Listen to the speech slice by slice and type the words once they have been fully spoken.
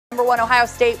1, Ohio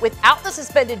State without the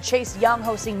suspended Chase Young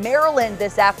hosting Maryland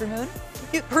this afternoon.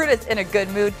 Brutus in a good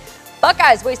mood.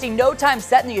 Buckeyes wasting no time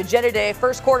setting the agenda today.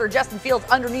 First quarter, Justin Fields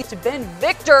underneath to Ben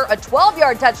Victor. A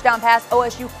 12-yard touchdown pass.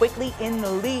 OSU quickly in the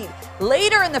lead.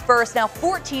 Later in the first, now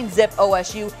 14-zip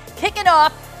OSU. Kicking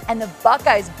off, and the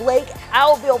Buckeyes, Blake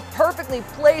Howville, perfectly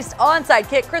placed onside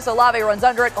kick. Chris Olave runs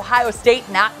under it. Ohio State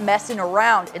not messing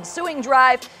around. Ensuing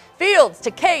drive, Fields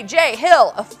to KJ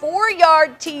Hill. A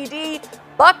 4-yard TD.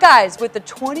 Buckeyes with the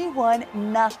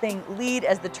 21-0 lead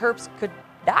as the Terps could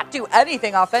not do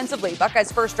anything offensively.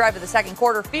 Buckeyes' first drive of the second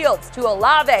quarter. Fields to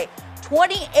Olave.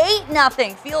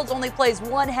 28-0. Fields only plays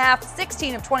one half,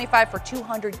 16 of 25 for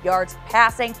 200 yards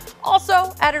passing.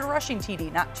 Also added a rushing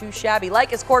TD, not too shabby. Like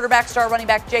his quarterback, star running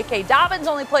back J.K. Dobbins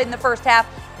only played in the first half,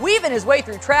 weaving his way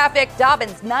through traffic.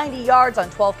 Dobbins 90 yards on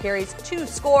 12 carries, 2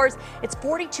 scores. It's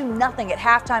 42-0 at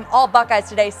halftime. All Buckeyes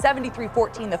today,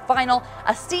 73-14 the final.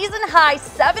 A season-high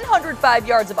 705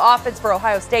 yards of offense for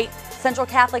Ohio State. Central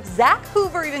Catholic Zach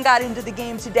Hoover even got into the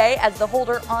game today as the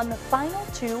holder on the final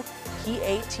 2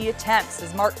 PAT attempts.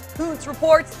 As Mark Kuntz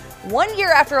reports, 1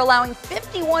 year after allowing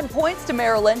 51 points to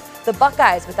Maryland, the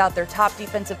Buckeyes, without their top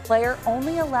defensive player,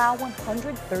 only allow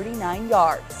 139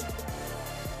 yards.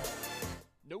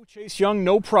 No Chase Young,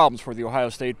 no problems for the Ohio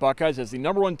State Buckeyes as the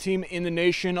 #1 team in the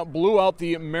nation blew out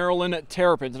the Maryland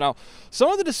Terrapins. Now,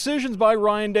 some of the decisions by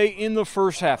Ryan Day in the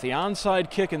first half, the onside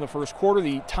kick in the first quarter,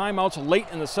 the timeouts late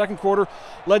in the second quarter,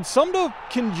 led some to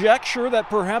conjecture that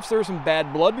perhaps there was some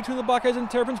bad blood between the Buckeyes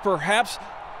and Terrapins, perhaps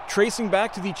tracing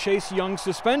back to the Chase Young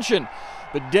suspension.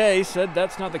 But Day said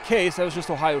that's not the case. That was just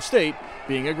Ohio State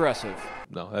being aggressive.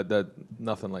 No,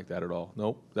 nothing like that at all.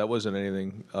 Nope, that wasn't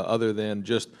anything other than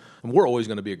just, and we're always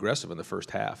going to be aggressive in the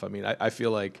first half. I mean, I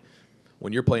feel like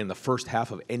when you're playing the first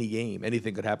half of any game,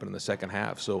 anything could happen in the second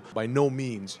half. So by no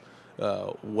means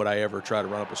would I ever try to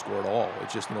run up a score at all.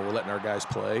 It's just, we're letting our guys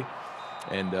play.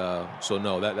 And so,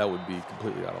 no, that would be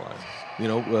completely out of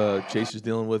line. Chase is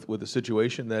dealing with a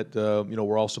situation that,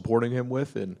 we're all supporting him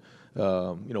with. And,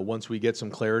 once we get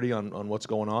some clarity on what's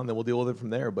going on, then we'll deal with it from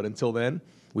there. But until then,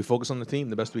 we focus on the team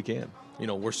the best we can.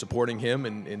 We're supporting him,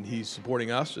 and he's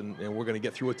supporting us, and we're going to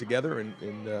get through it together. And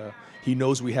he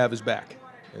knows we have his back,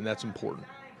 and that's important.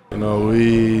 It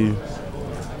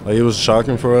was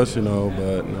shocking for us,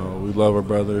 but we love our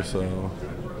brother, so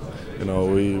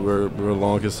we're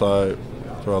along his side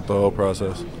throughout the whole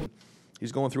process.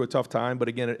 He's going through a tough time, but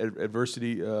again,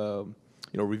 adversity,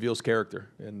 reveals character.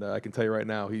 And I can tell you right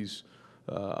now, he's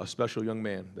a special young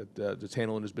man that's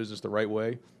handling his business the right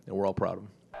way, and we're all proud of him.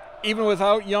 Even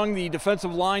without Young, the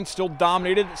defensive line still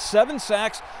dominated. 7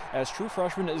 sacks as true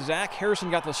freshman Zach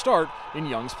Harrison got the start in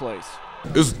Young's place.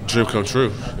 It was a dream come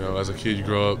true. As a kid, you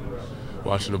grow up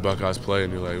watching the Buckeyes play,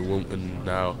 and you're like, well, and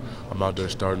now I'm out there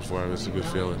starting for him. It's a good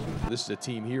feeling. This is a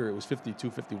team here. It was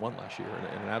 52-51 last year,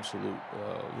 and an absolute,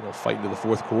 fight into the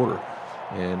fourth quarter.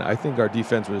 And I think our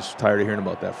defense was tired of hearing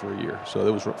about that for a year. So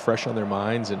it was fresh on their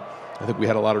minds, and I think we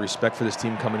had a lot of respect for this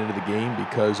team coming into the game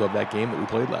because of that game that we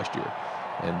played last year.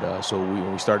 And so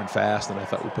when we started fast, and I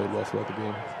thought we played well throughout the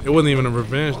game. It wasn't even a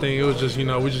revenge thing. It was just, we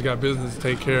just got business to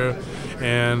take care of,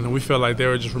 and we felt like they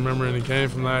were just remembering the game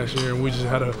from last year, and we just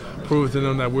had to prove to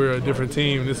them that we're a different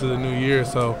team. This is a new year,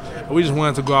 so we just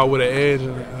wanted to go out with an edge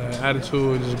and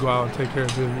attitude and just go out and take care of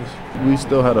business. We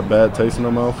still had a bad taste in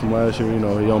our mouth from last year.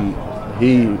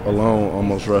 He alone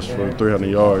almost rushed for 300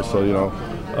 yards, so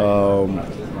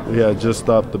we had just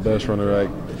stopped the best runner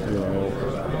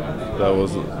that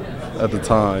was at the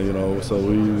time, so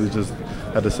we just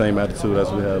had the same attitude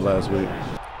as we had last week.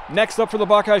 Next up for the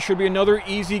Buckeyes should be another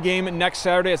easy game next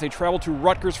Saturday as they travel to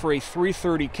Rutgers for a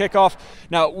 3:30 kickoff.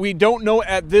 Now, we don't know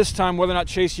at this time whether or not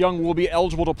Chase Young will be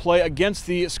eligible to play against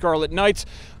the Scarlet Knights.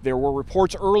 There were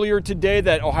reports earlier today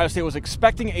that Ohio State was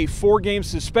expecting a 4-game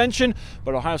suspension,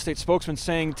 but Ohio State spokesman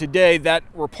saying today that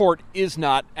report is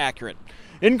not accurate.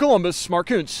 In Columbus, Mark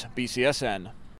Kuntz, BCSN.